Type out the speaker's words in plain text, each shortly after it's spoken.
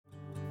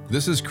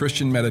This is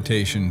Christian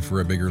Meditation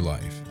for a Bigger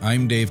Life.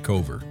 I'm Dave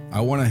Cover.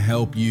 I want to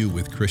help you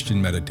with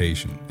Christian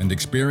meditation and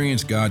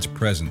experience God's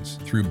presence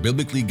through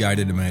biblically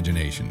guided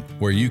imagination,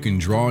 where you can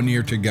draw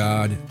near to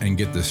God and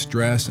get the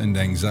stress and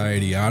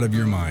anxiety out of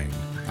your mind,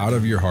 out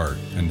of your heart,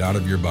 and out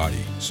of your body,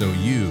 so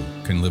you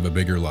can live a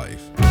bigger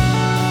life.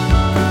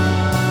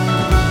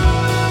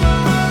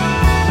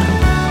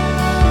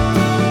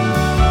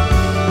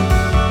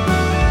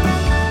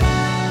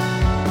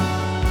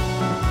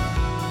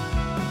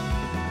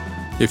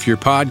 If your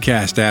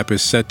podcast app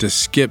is set to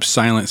skip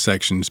silent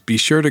sections, be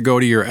sure to go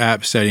to your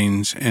app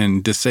settings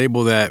and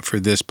disable that for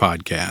this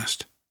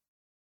podcast.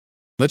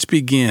 Let's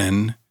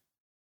begin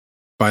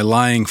by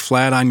lying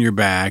flat on your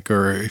back,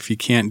 or if you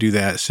can't do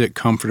that, sit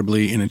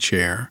comfortably in a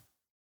chair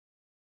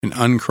and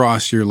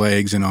uncross your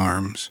legs and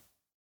arms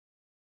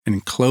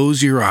and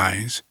close your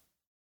eyes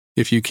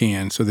if you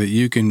can, so that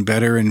you can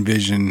better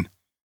envision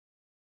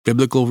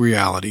biblical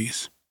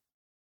realities.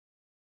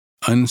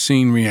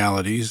 Unseen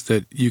realities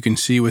that you can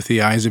see with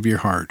the eyes of your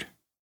heart.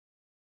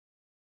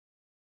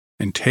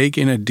 And take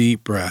in a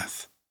deep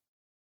breath,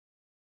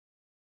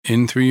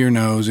 in through your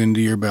nose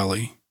into your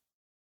belly.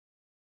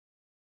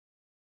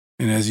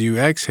 And as you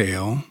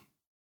exhale,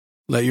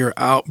 let your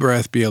out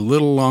breath be a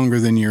little longer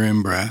than your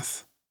in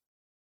breath.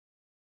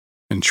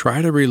 And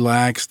try to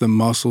relax the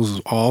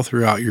muscles all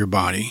throughout your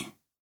body.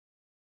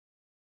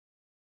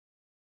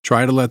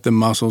 Try to let the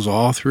muscles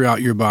all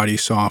throughout your body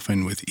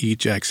soften with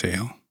each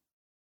exhale.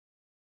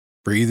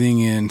 Breathing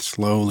in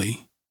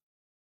slowly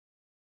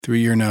through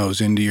your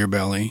nose into your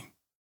belly,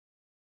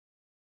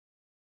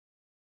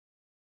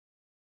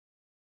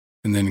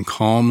 and then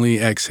calmly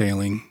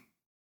exhaling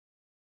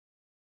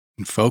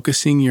and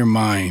focusing your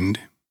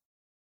mind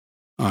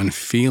on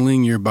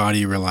feeling your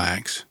body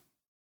relax.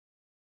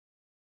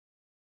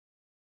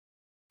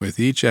 With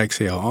each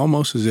exhale,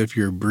 almost as if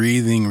you're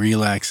breathing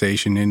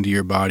relaxation into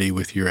your body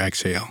with your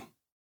exhale.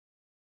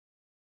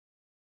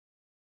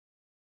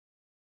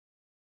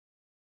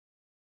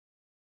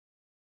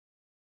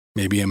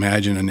 Maybe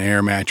imagine an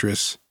air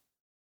mattress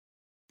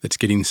that's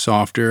getting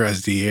softer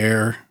as the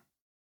air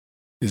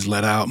is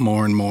let out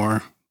more and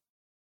more.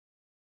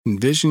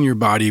 Envision your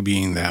body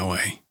being that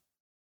way.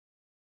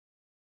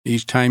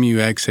 Each time you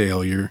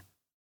exhale, you're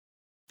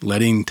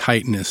letting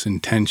tightness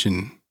and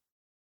tension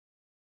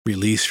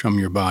release from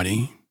your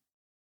body.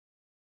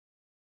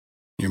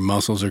 Your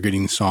muscles are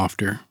getting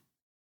softer.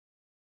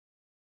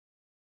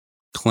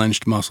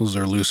 Clenched muscles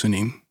are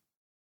loosening.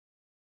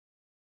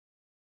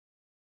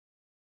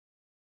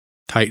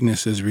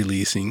 Tightness is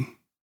releasing.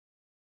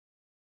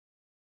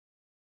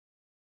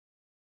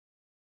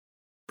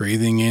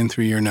 Breathing in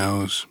through your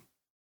nose,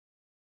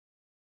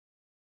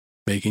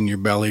 making your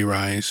belly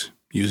rise,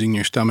 using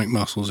your stomach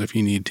muscles if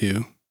you need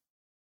to,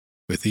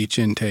 with each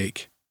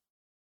intake.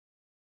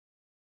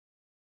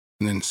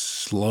 And then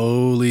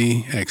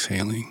slowly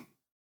exhaling.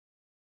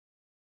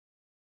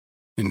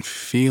 And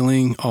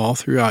feeling all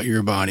throughout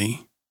your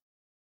body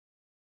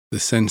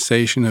the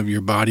sensation of your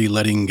body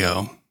letting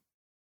go.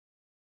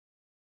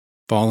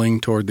 Falling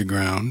toward the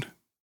ground,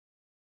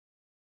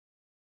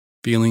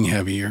 feeling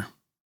heavier.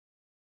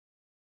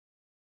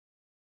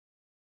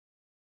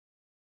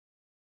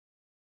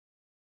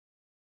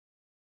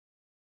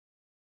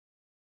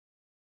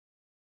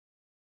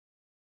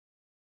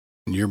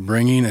 And you're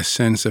bringing a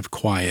sense of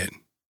quiet,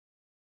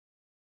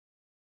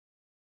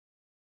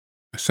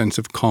 a sense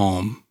of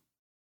calm,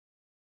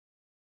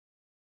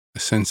 a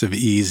sense of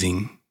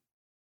easing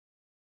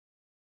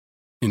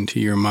into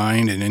your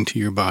mind and into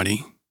your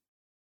body.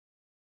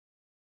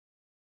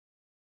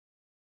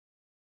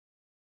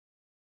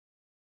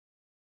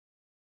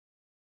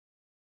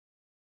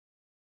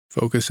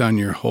 Focus on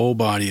your whole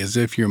body as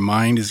if your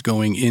mind is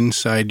going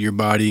inside your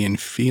body and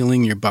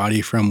feeling your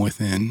body from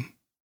within.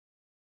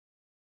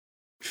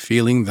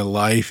 Feeling the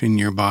life in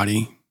your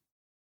body,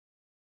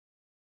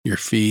 your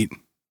feet,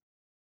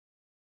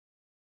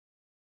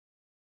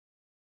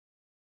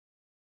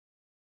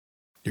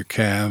 your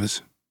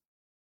calves.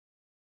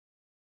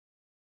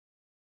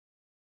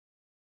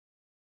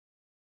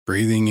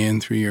 Breathing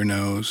in through your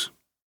nose.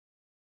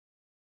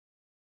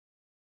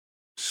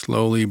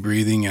 Slowly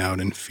breathing out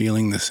and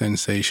feeling the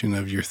sensation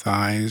of your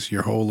thighs,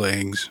 your whole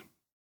legs.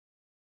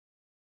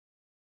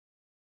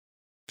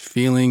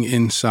 Feeling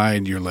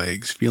inside your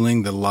legs,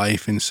 feeling the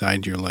life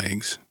inside your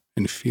legs,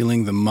 and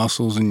feeling the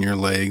muscles in your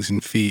legs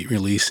and feet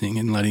releasing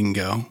and letting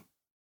go.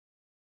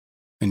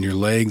 And your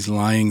legs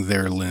lying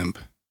there limp.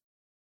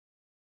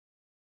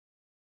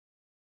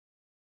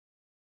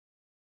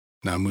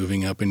 Now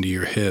moving up into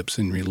your hips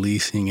and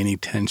releasing any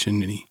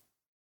tension, any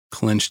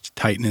clenched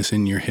tightness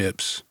in your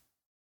hips.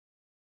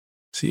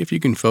 See if you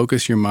can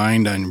focus your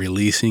mind on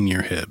releasing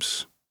your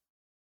hips.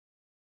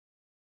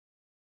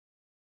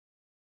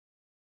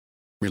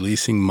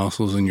 Releasing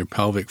muscles in your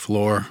pelvic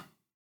floor,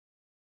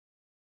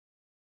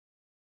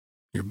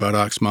 your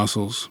buttocks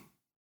muscles.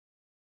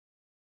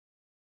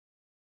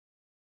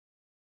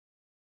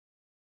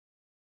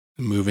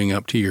 Moving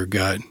up to your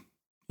gut,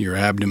 your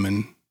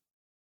abdomen.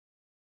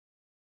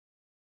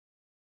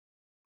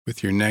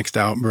 With your next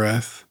out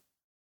breath,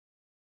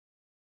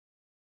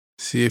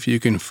 See if you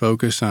can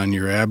focus on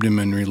your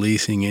abdomen,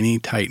 releasing any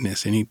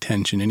tightness, any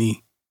tension,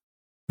 any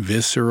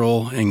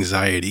visceral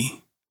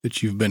anxiety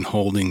that you've been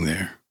holding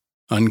there.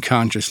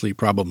 Unconsciously,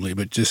 probably,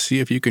 but just see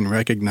if you can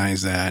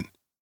recognize that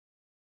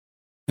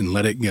and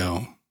let it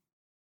go.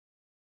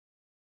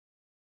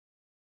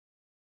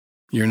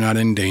 You're not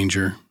in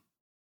danger.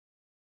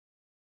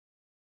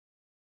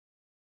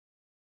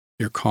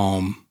 You're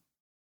calm.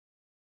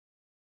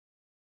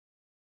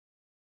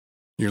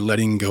 You're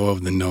letting go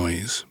of the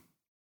noise.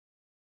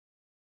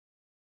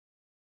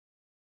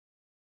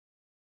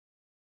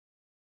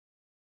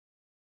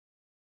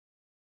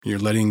 You're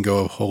letting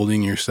go of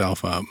holding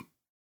yourself up.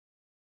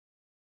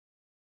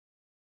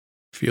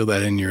 Feel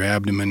that in your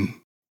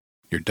abdomen,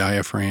 your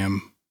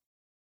diaphragm,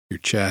 your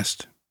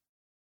chest,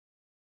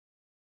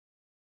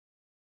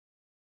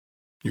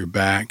 your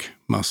back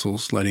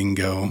muscles letting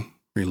go,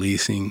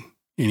 releasing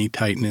any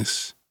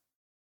tightness.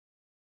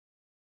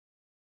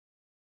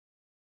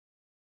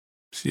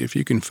 See if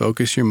you can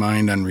focus your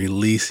mind on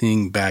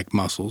releasing back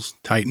muscles,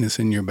 tightness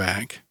in your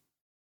back.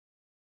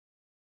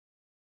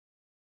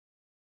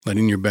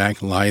 Letting your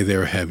back lie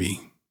there heavy,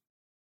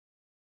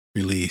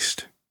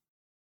 released.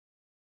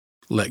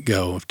 Let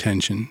go of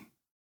tension,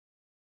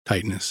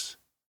 tightness.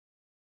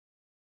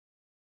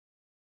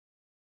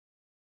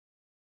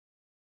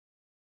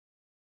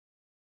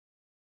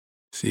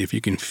 See if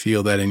you can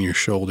feel that in your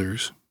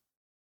shoulders.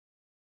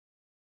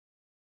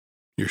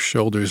 Your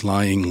shoulders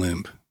lying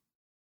limp.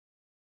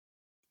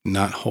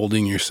 Not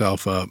holding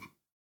yourself up.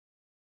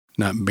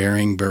 Not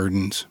bearing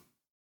burdens.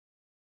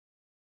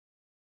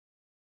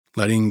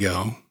 Letting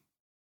go.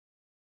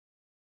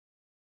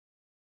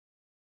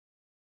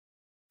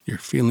 You're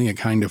feeling a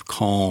kind of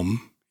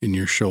calm in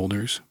your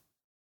shoulders.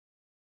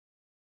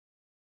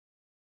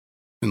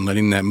 And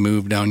letting that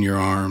move down your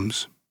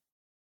arms.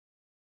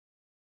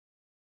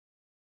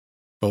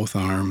 Both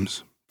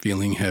arms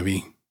feeling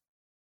heavy.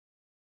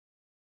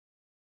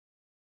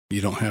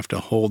 You don't have to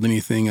hold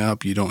anything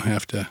up. You don't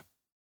have to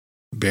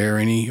bear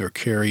any or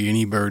carry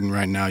any burden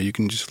right now. You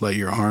can just let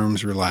your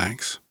arms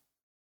relax.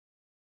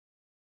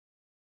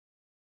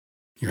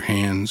 Your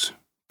hands,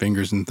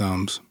 fingers and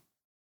thumbs,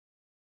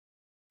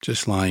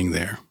 just lying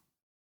there.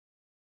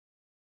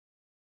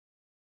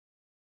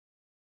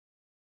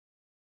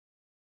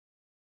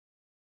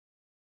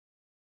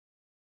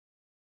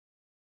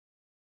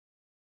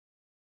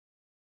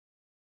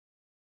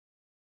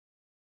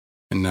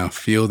 And now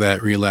feel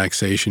that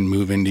relaxation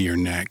move into your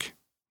neck,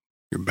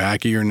 your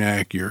back of your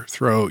neck, your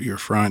throat, your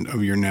front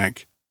of your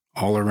neck,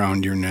 all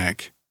around your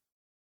neck,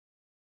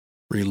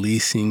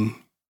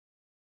 releasing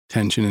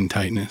tension and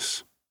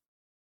tightness.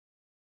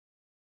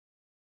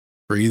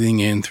 Breathing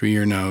in through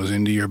your nose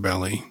into your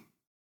belly,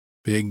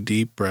 big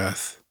deep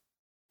breath,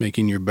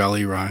 making your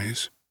belly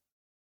rise.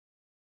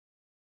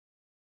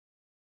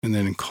 And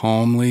then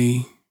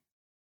calmly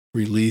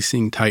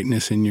releasing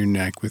tightness in your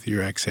neck with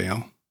your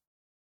exhale.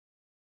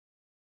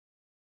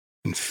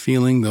 And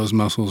feeling those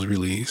muscles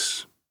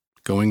release,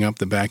 going up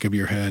the back of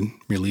your head,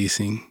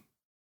 releasing,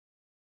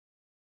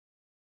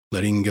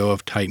 letting go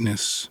of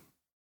tightness,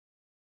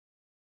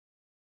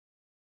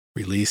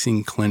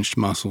 releasing clenched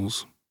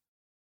muscles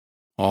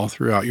all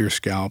throughout your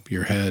scalp,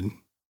 your head,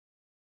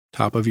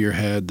 top of your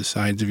head, the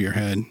sides of your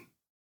head.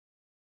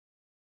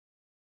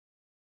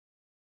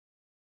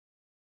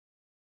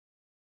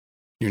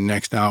 Your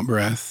next out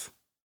breath,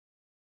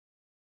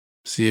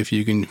 see if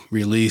you can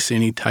release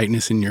any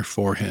tightness in your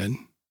forehead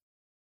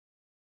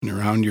and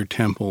around your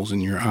temples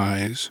and your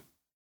eyes,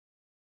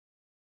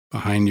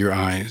 behind your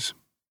eyes,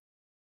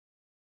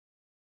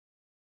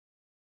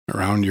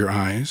 around your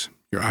eyes,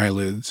 your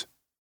eyelids.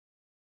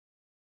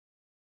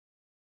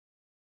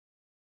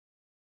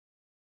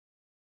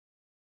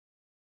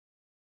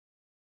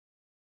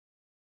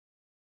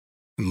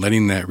 And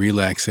letting that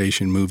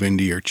relaxation move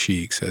into your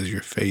cheeks as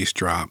your face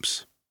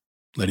drops,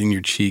 letting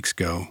your cheeks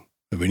go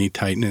of any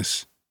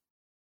tightness,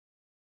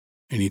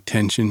 any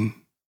tension,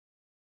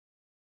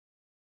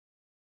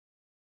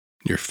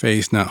 your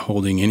face not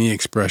holding any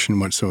expression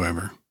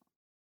whatsoever,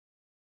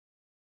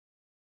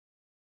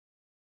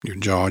 your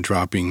jaw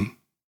dropping,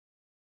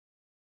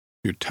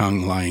 your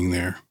tongue lying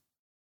there.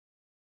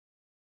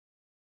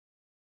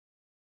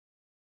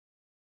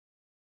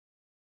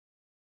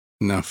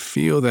 Now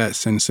feel that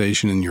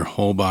sensation in your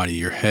whole body,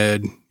 your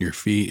head, your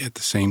feet at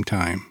the same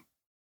time.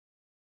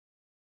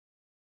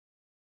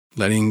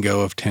 Letting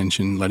go of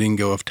tension, letting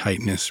go of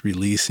tightness,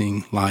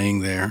 releasing,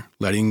 lying there,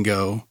 letting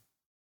go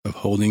of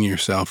holding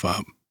yourself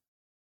up.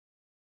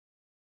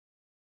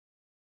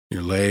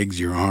 Your legs,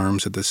 your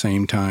arms at the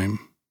same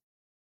time.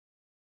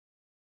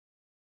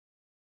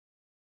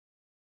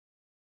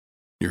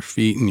 Your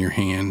feet and your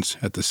hands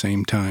at the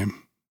same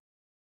time.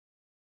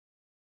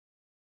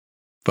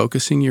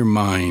 Focusing your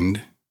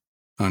mind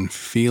on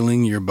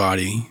feeling your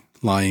body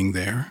lying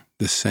there,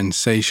 the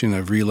sensation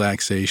of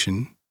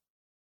relaxation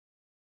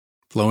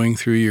flowing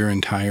through your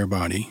entire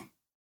body.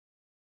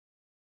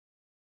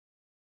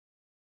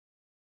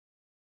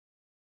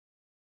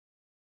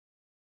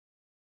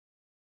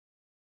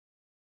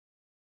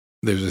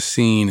 There's a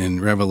scene in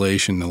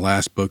Revelation, the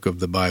last book of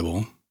the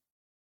Bible.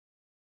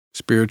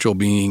 Spiritual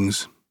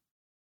beings,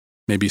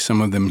 maybe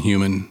some of them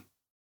human,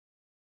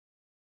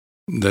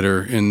 that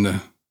are in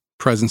the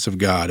presence of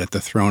God, at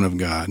the throne of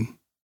God.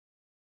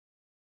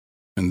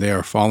 And they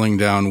are falling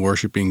down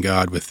worshiping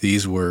God with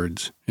these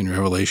words in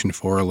Revelation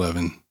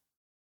 4:11.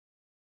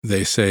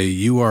 They say,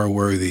 "You are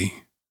worthy,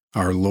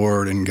 our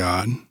Lord and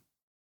God,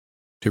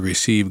 to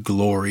receive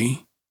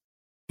glory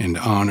and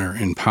honor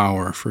and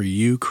power, for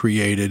you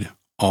created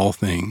all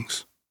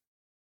things,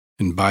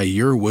 and by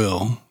your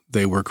will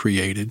they were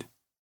created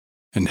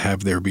and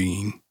have their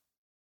being."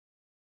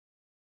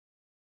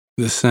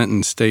 This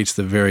sentence states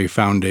the very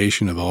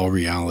foundation of all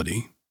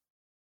reality.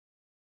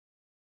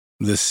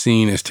 This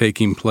scene is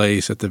taking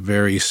place at the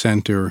very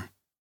center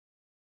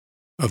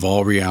of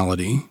all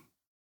reality,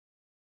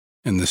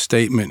 and the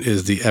statement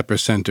is the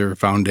epicenter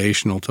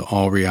foundational to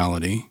all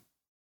reality.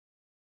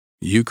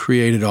 You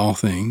created all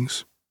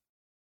things,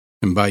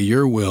 and by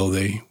your will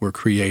they were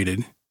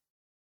created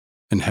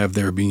and have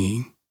their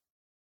being.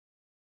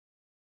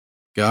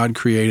 God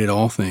created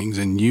all things,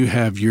 and you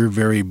have your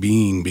very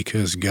being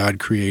because God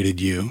created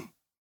you.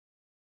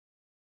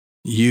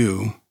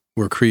 You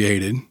were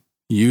created.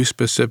 You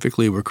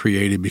specifically were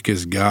created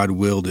because God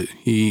willed it.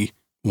 He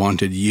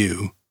wanted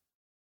you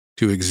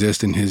to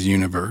exist in His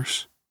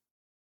universe.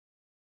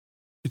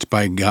 It's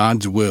by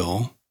God's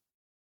will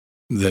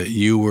that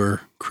you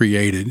were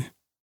created.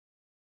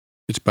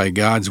 It's by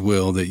God's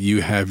will that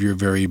you have your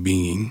very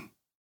being.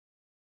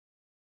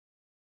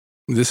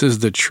 This is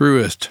the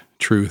truest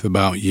truth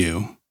about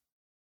you.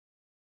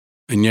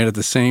 And yet at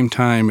the same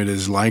time, it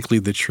is likely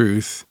the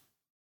truth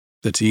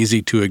that's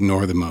easy to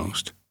ignore the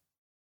most.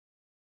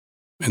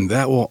 And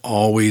that will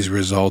always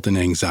result in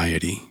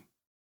anxiety.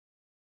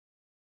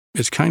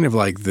 It's kind of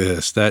like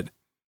this, that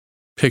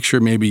picture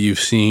maybe you've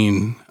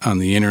seen on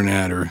the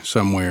internet or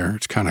somewhere.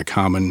 It's kind of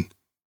common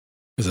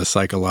as a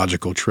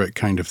psychological trick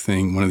kind of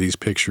thing. One of these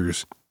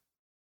pictures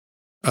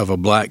of a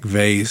black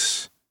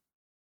vase,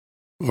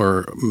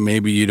 or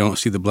maybe you don't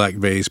see the black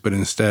vase, but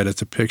instead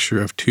it's a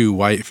picture of two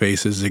white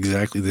faces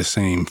exactly the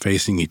same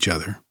facing each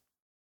other.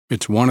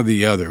 It's one or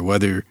the other,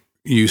 whether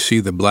you see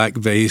the black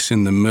vase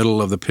in the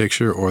middle of the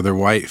picture or the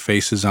white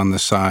faces on the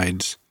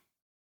sides.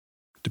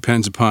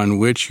 Depends upon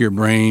which your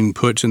brain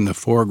puts in the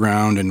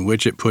foreground and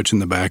which it puts in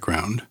the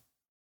background.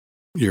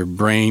 Your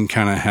brain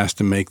kind of has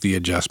to make the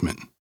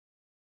adjustment.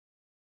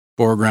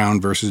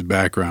 Foreground versus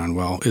background.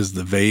 Well, is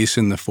the vase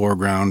in the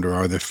foreground or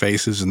are the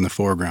faces in the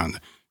foreground?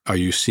 Are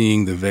you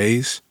seeing the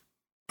vase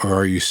or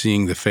are you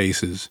seeing the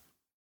faces?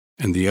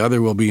 And the other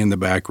will be in the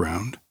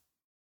background.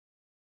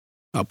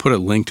 I'll put a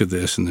link to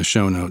this in the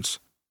show notes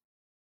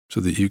so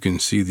that you can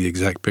see the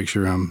exact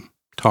picture I'm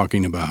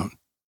talking about.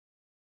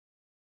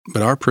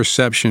 But our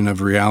perception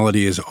of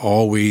reality is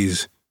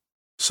always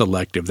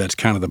selective. That's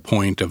kind of the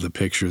point of the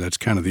picture. That's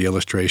kind of the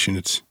illustration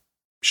it's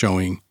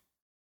showing.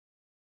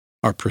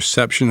 Our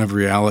perception of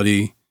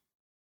reality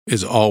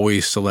is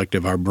always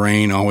selective. Our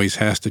brain always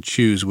has to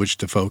choose which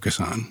to focus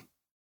on.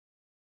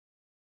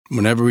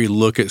 Whenever we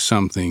look at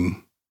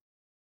something,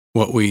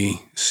 what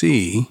we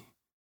see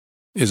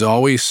is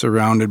always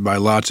surrounded by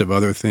lots of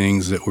other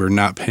things that we're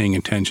not paying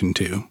attention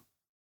to.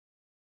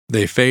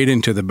 They fade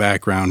into the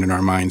background in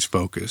our mind's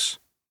focus.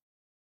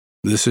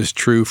 This is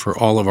true for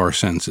all of our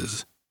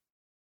senses.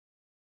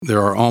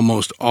 There are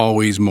almost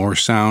always more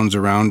sounds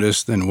around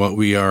us than what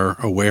we are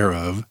aware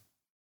of,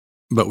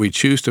 but we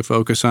choose to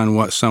focus on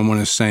what someone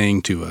is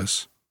saying to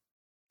us,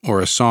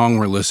 or a song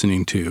we're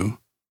listening to,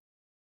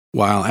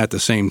 while at the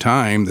same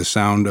time the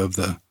sound of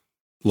the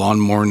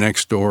lawnmower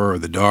next door or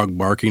the dog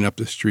barking up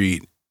the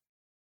street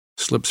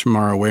slips from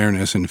our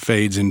awareness and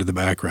fades into the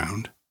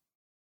background.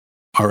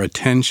 Our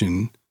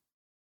attention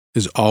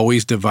is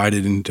always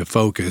divided into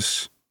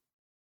focus,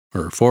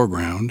 or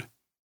foreground,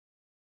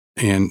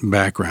 and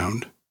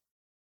background,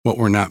 what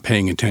we're not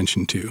paying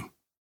attention to.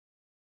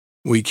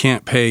 We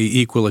can't pay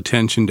equal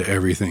attention to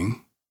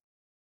everything.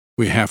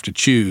 We have to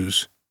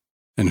choose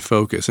and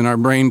focus, and our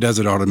brain does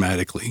it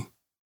automatically.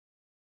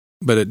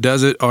 But it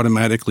does it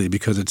automatically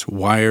because it's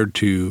wired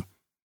to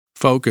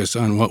focus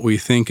on what we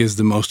think is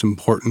the most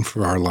important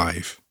for our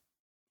life,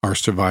 our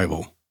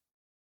survival,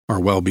 our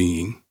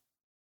well-being.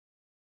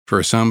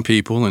 For some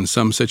people, in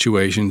some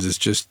situations, it's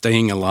just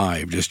staying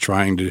alive, just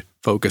trying to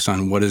focus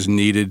on what is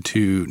needed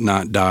to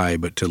not die,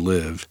 but to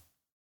live.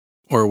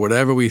 Or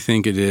whatever we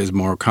think it is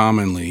more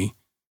commonly,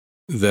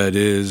 that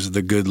is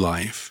the good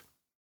life,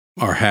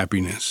 our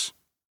happiness.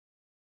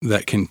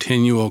 That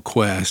continual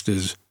quest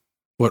is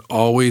what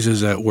always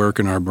is at work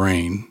in our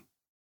brain.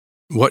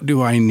 What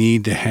do I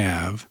need to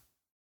have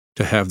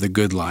the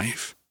good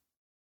life?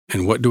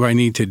 And what do I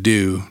need to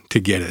do to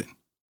get it?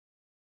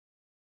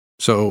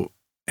 So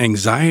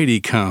anxiety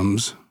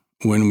comes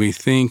when we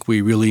think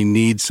we really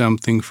need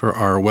something for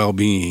our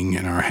well-being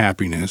and our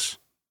happiness,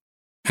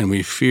 and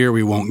we fear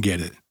we won't get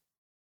it.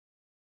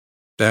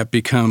 That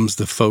becomes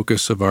the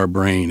focus of our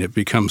brain. It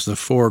becomes the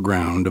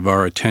foreground of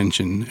our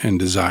attention and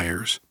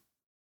desires,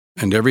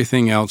 and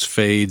everything else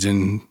fades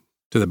into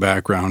the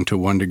background to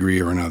one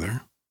degree or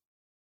another.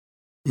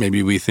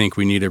 Maybe we think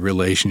we need a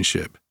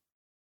relationship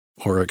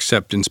or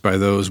acceptance by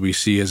those we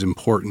see as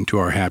important to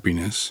our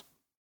happiness,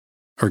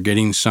 or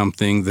getting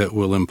something that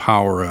will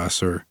empower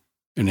us or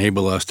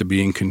enable us to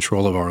be in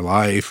control of our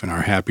life and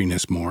our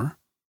happiness more.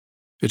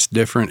 It's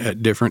different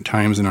at different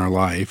times in our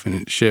life, and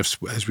it shifts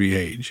as we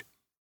age.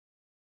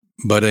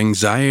 But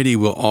anxiety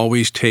will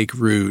always take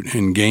root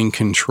and gain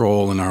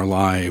control in our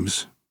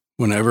lives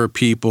whenever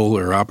people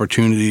or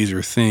opportunities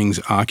or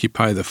things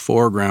occupy the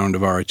foreground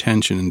of our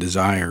attention and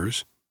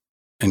desires,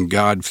 and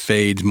God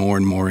fades more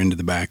and more into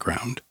the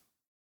background.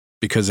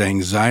 Because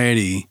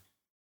anxiety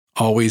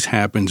always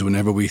happens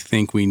whenever we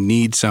think we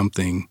need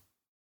something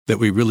that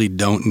we really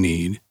don't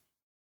need.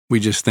 We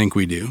just think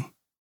we do.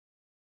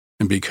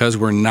 And because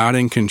we're not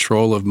in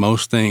control of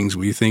most things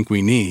we think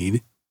we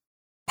need,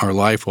 our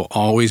life will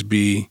always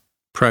be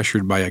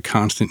pressured by a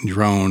constant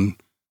drone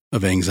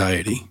of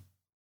anxiety,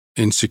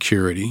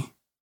 insecurity,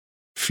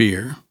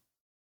 fear.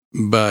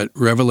 But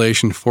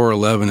Revelation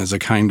 4:11 is a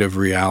kind of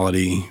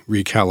reality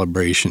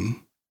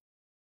recalibration.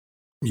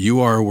 You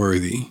are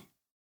worthy,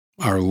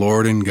 our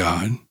Lord and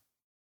God,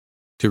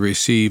 to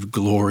receive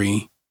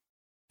glory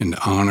and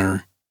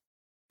honor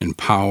and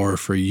power,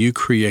 for you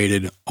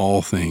created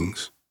all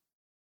things,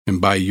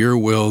 and by your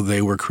will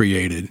they were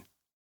created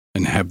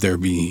and have their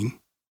being.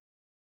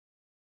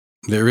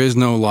 There is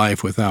no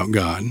life without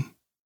God.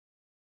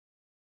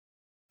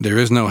 There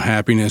is no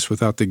happiness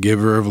without the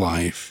giver of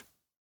life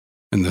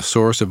and the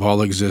source of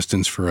all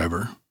existence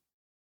forever.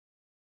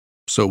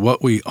 So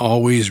what we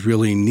always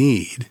really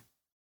need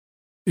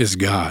is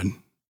God.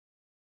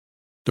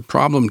 The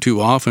problem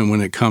too often when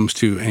it comes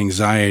to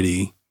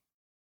anxiety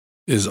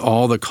is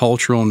all the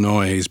cultural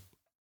noise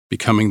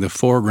becoming the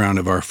foreground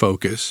of our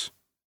focus,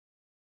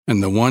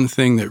 and the one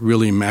thing that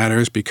really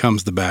matters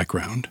becomes the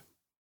background.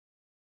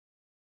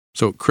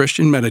 So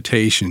Christian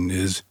meditation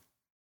is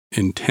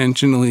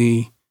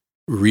intentionally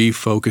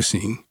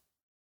refocusing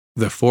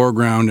the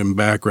foreground and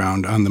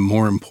background on the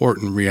more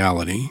important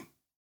reality.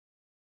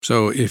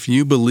 So if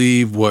you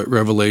believe what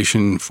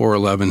Revelation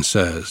 4:11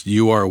 says,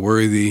 you are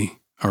worthy,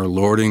 our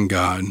Lord and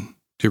God,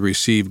 to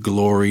receive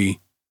glory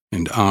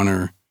and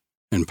honor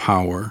and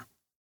power,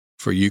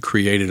 for you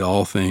created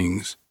all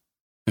things,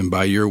 and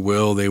by your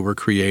will they were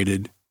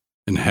created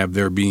and have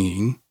their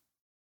being.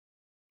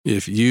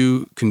 If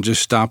you can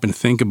just stop and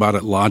think about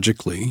it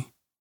logically,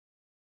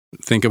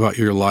 think about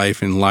your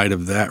life in light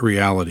of that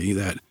reality,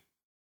 that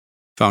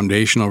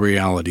foundational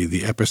reality,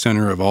 the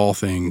epicenter of all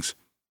things,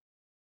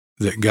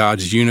 that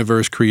God's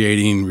universe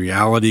creating,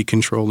 reality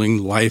controlling,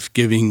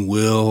 life-giving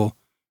will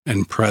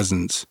and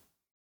presence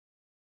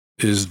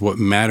is what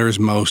matters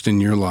most in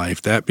your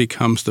life. That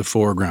becomes the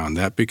foreground.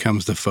 That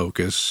becomes the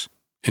focus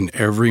in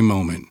every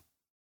moment.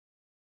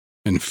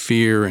 And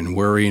fear and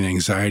worry and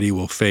anxiety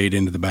will fade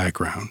into the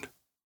background.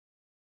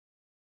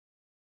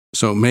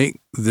 So make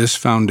this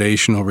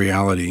foundational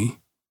reality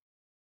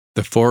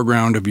the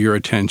foreground of your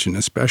attention,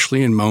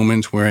 especially in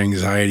moments where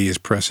anxiety is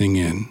pressing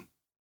in.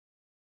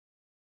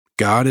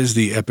 God is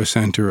the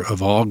epicenter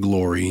of all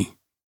glory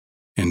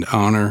and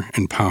honor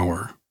and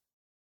power.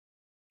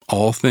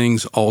 All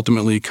things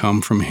ultimately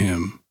come from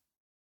Him,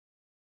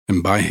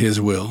 and by His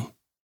will.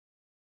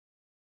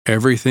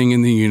 Everything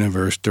in the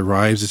universe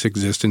derives its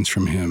existence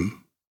from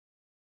Him.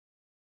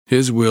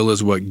 His will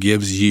is what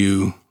gives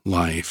you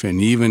life,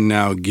 and even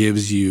now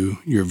gives you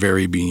your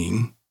very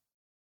being.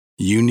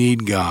 You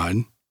need God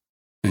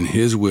and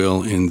His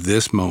will in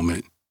this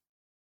moment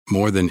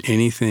more than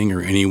anything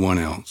or anyone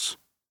else.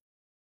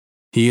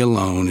 He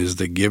alone is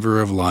the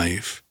giver of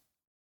life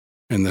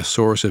and the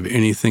source of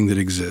anything that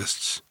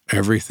exists,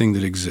 everything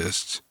that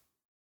exists.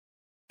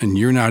 And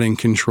you're not in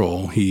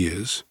control, He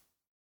is.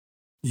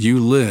 You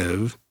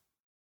live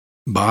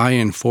by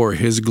and for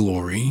His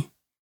glory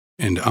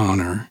and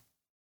honor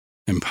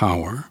and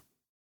power.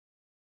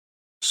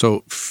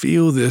 So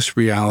feel this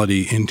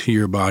reality into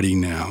your body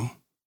now.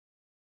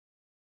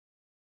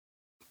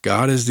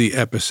 God is the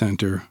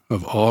epicenter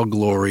of all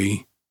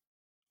glory,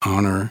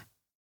 honor,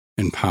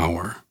 and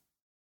power.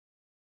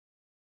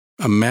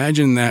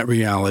 Imagine that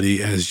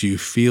reality as you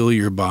feel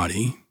your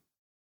body,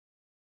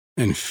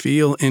 and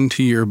feel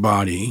into your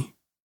body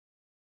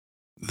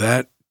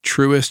that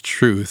truest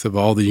truth of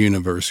all the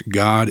universe.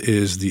 God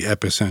is the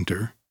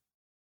epicenter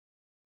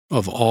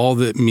of all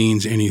that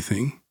means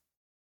anything.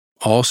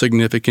 All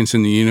significance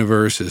in the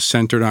universe is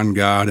centered on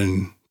God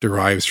and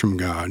derives from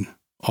God.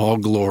 All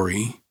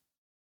glory,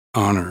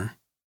 honor,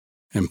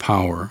 and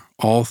power,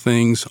 all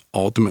things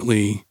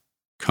ultimately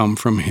come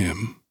from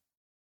Him.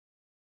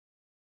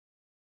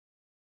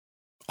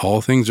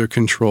 All things are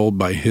controlled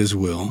by His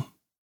will.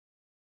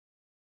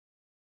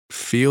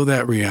 Feel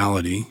that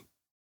reality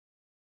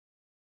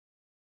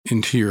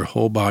into your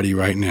whole body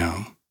right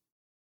now.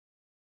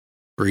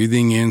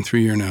 Breathing in through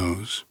your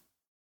nose,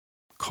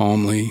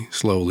 calmly,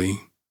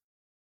 slowly.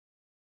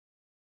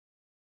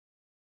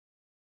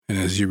 And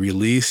as you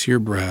release your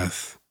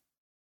breath,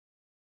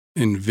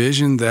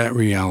 envision that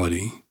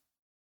reality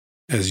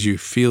as you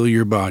feel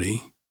your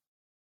body.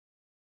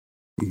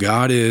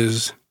 God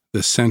is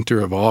the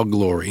center of all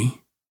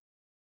glory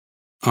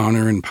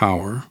honor, and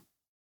power.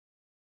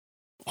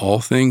 All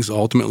things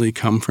ultimately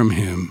come from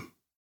Him.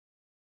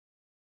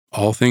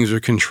 All things are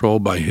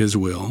controlled by His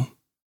will.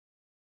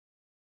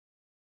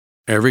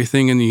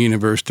 Everything in the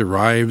universe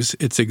derives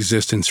its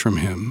existence from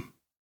Him.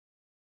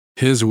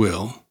 His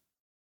will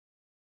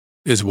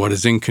is what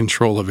is in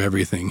control of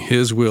everything.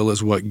 His will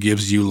is what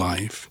gives you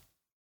life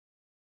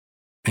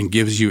and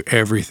gives you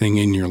everything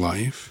in your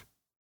life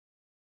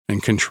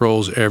and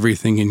controls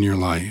everything in your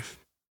life.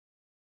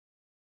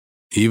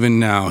 Even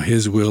now,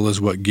 His will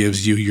is what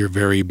gives you your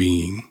very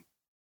being.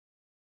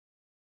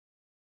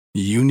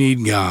 You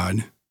need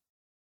God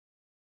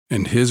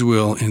and His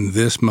will in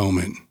this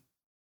moment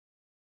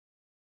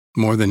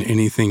more than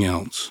anything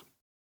else.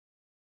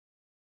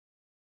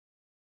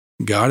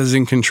 God is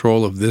in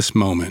control of this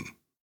moment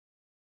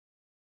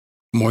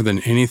more than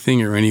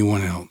anything or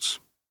anyone else.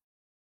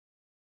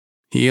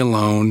 He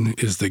alone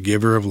is the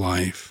giver of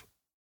life.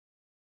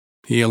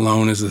 He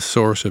alone is the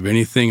source of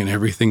anything and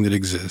everything that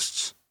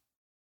exists.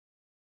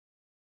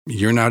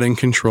 You're not in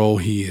control,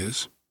 He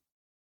is.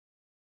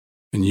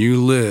 And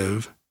you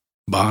live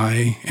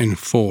by and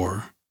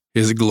for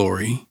His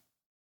glory,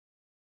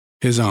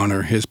 His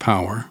honor, His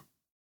power.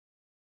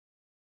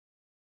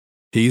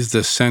 He's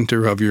the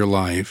center of your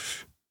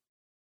life.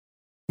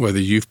 Whether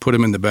you've put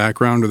Him in the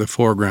background or the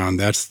foreground,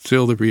 that's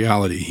still the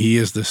reality. He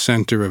is the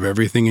center of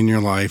everything in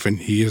your life, and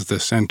He is the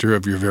center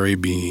of your very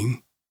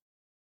being.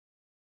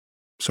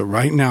 So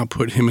right now,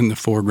 put Him in the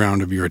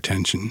foreground of your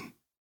attention.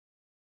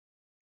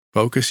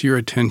 Focus your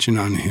attention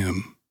on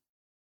Him.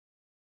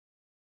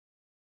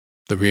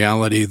 The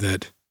reality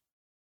that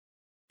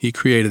He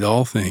created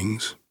all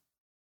things,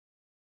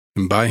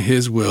 and by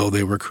His will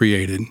they were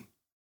created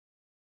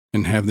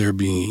and have their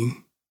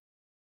being.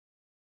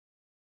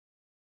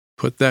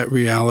 Put that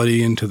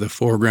reality into the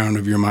foreground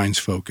of your mind's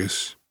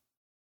focus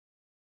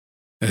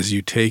as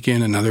you take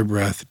in another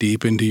breath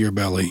deep into your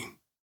belly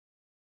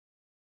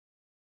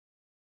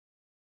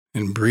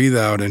and breathe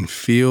out and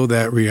feel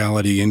that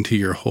reality into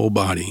your whole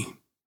body.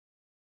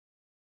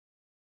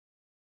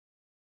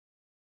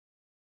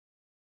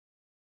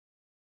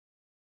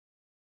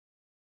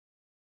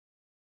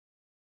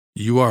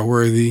 You are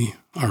worthy,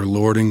 our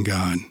Lord and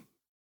God,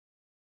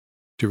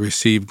 to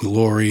receive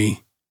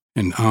glory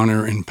and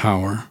honor and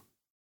power.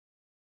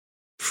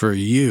 For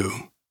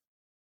you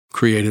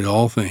created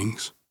all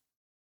things,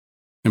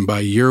 and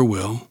by your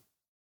will,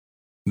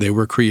 they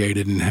were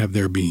created and have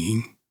their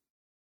being.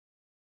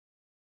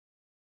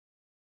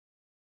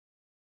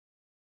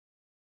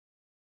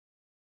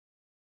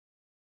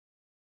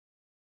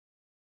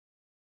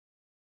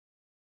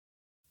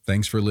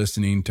 Thanks for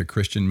listening to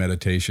Christian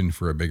Meditation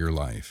for a Bigger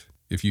Life.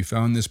 If you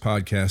found this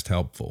podcast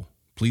helpful,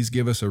 please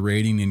give us a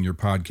rating in your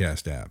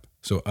podcast app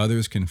so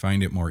others can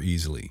find it more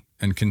easily.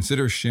 And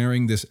consider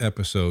sharing this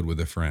episode with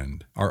a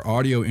friend. Our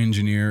audio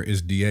engineer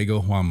is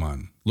Diego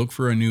Huaman. Look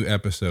for a new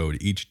episode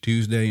each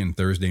Tuesday and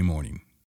Thursday morning.